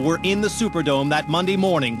 people were in the Superdome that Monday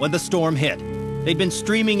morning when the storm hit. They'd been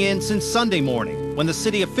streaming in since Sunday morning, when the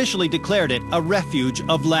city officially declared it a refuge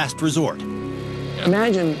of last resort.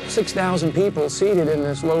 Imagine 6,000 people seated in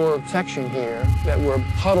this lower section here that were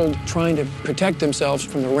huddled trying to protect themselves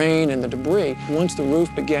from the rain and the debris. Once the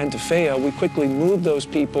roof began to fail, we quickly moved those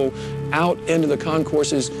people out into the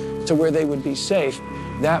concourses to where they would be safe.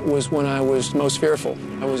 That was when I was most fearful.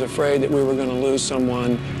 I was afraid that we were going to lose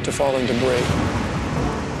someone to falling debris.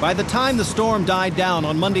 By the time the storm died down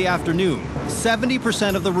on Monday afternoon,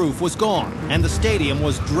 70% of the roof was gone and the stadium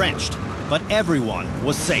was drenched, but everyone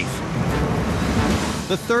was safe.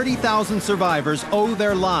 The 30,000 survivors owe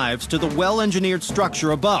their lives to the well-engineered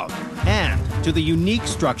structure above and to the unique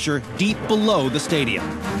structure deep below the stadium.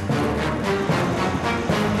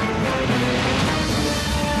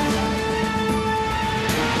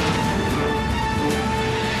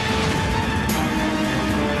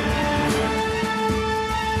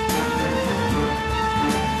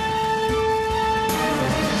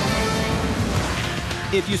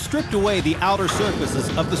 If you stripped away the outer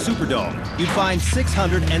surfaces of the Superdome, you'd find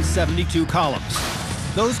 672 columns.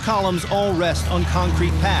 Those columns all rest on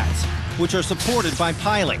concrete pads, which are supported by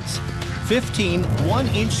pilings. 15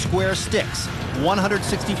 one-inch square sticks,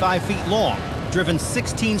 165 feet long, driven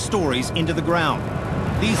 16 stories into the ground.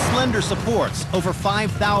 These slender supports, over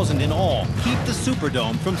 5,000 in all, keep the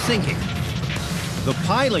Superdome from sinking. The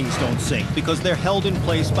pilings don't sink because they're held in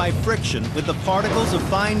place by friction with the particles of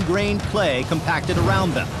fine-grained clay compacted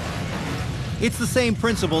around them. It's the same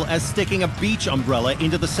principle as sticking a beach umbrella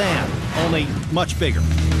into the sand, only much bigger.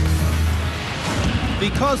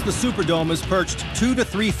 Because the Superdome is perched 2 to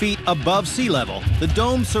 3 feet above sea level, the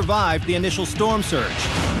dome survived the initial storm surge.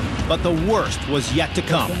 But the worst was yet to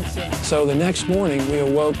come. So the next morning, we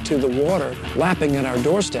awoke to the water lapping at our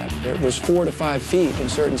doorstep. It was 4 to 5 feet in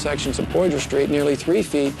certain sections of Poydras Street, nearly 3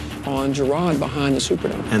 feet on Girard behind the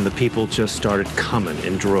Superdome. And the people just started coming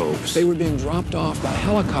in droves. They were being dropped off by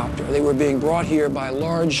helicopter. They were being brought here by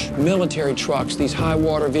large military trucks, these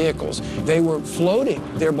high-water vehicles. They were floating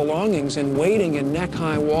their belongings and wading in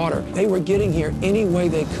neck-high water. They were getting here any way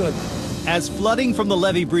they could. As flooding from the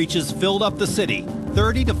levee breaches filled up the city,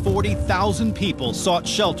 30 to 40,000 people sought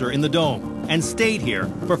shelter in the dome and stayed here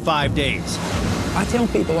for 5 days. I tell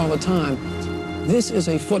people all the time, this is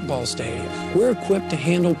a football stadium. We're equipped to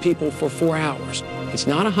handle people for 4 hours. It's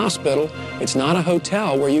not a hospital. It's not a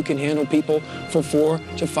hotel where you can handle people for 4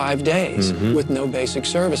 to 5 days with no basic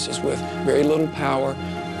services, with very little power,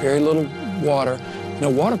 very little water, no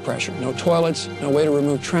water pressure, no toilets, no way to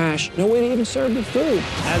remove trash, no way to even serve the food.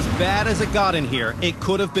 As bad as it got in here, it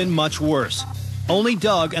could have been much worse. Only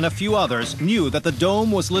Doug and a few others knew that the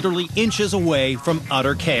dome was literally inches away from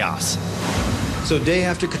utter chaos. So day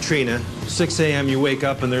after Katrina, 6 a.m. you wake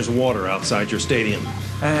up and there's water outside your stadium.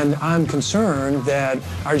 And I'm concerned that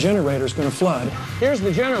our generator's going to flood. Here's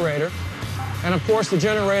the generator, and of course the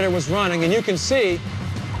generator was running, and you can see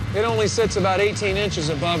it only sits about 18 inches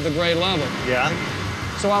above the grade level. Yeah.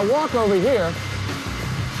 So I walk over here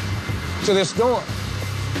to this door,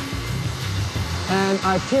 and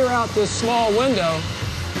I peer out this small window,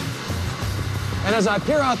 and as I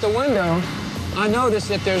peer out the window, I notice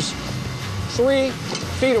that there's 3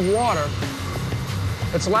 feet of water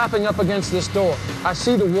that's lapping up against this door. I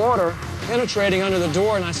see the water penetrating under the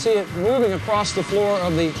door, and I see it moving across the floor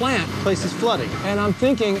of the plant. The place is flooding. And I'm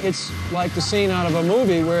thinking it's like the scene out of a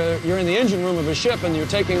movie where you're in the engine room of a ship and you're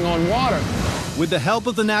taking on water. With the help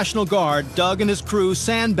of the National Guard, Doug and his crew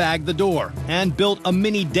sandbagged the door and built a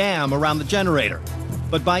mini dam around the generator.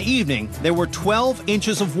 But by evening, there were 12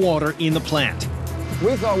 inches of water in the plant.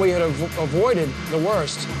 We thought we had avoided the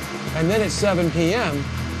worst. And then at 7 p.m.,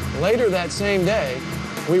 later that same day,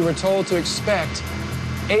 we were told to expect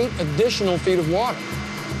 8 additional feet of water.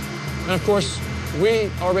 And of course, we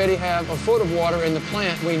already have a foot of water in the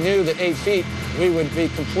plant. We knew that 8 feet, we would be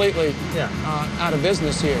completely out of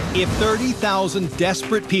business here. If 30,000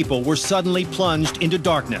 desperate people were suddenly plunged into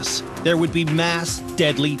darkness, there would be mass,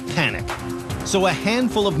 deadly panic. So a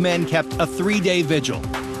handful of men kept a 3-day vigil,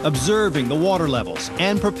 observing the water levels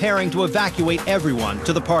and preparing to evacuate everyone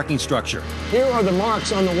to the parking structure. Here are the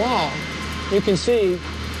marks on the wall. You can see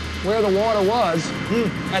where the water was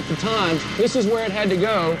at the time. This is where it had to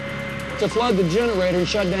go to flood the generator and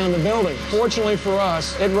shut down the building. Fortunately for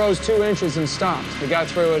us, it rose 2 inches and stopped. We got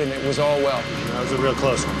through it and it was all well. That was a real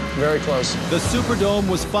close one. Very close. The Superdome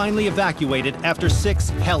was finally evacuated after 6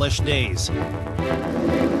 hellish days.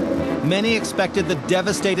 Many expected the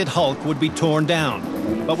devastated hulk would be torn down.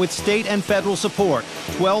 But with state and federal support,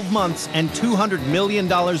 12 months and $200 million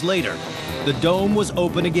later, the dome was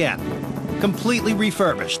open again, completely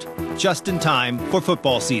refurbished, just in time for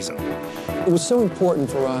football season. It was so important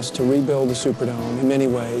for us to rebuild the Superdome in many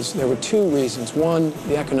ways. There were 2 reasons. One,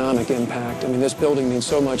 the economic impact. I mean, this building means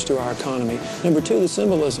so much to our economy. Number 2, the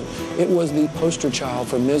symbolism. It was the poster child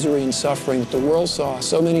for misery and suffering that the world saw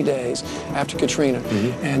so many days after Katrina.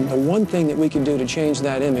 And the one thing that we could do to change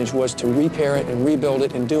that image was to repair it and rebuild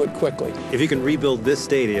it and do it quickly. If you can rebuild this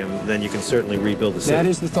stadium, then you can certainly rebuild the city. That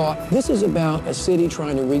is the thought. This is about a city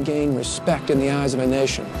trying to regain respect in the eyes of a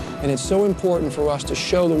nation. And it's so important for us to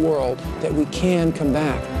show the world that we can come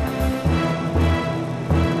back.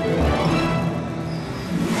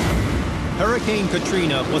 Hurricane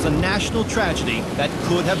Katrina was a national tragedy that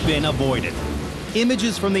could have been avoided.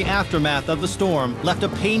 Images from the aftermath of the storm left a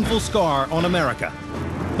painful scar on America.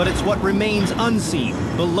 But it's what remains unseen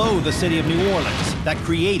below the city of New Orleans that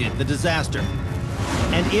created the disaster.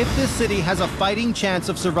 And if this city has a fighting chance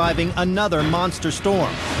of surviving another monster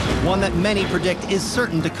storm, one that many predict is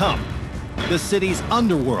certain to come, the city's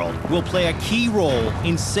underworld will play a key role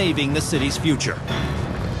in saving the city's future.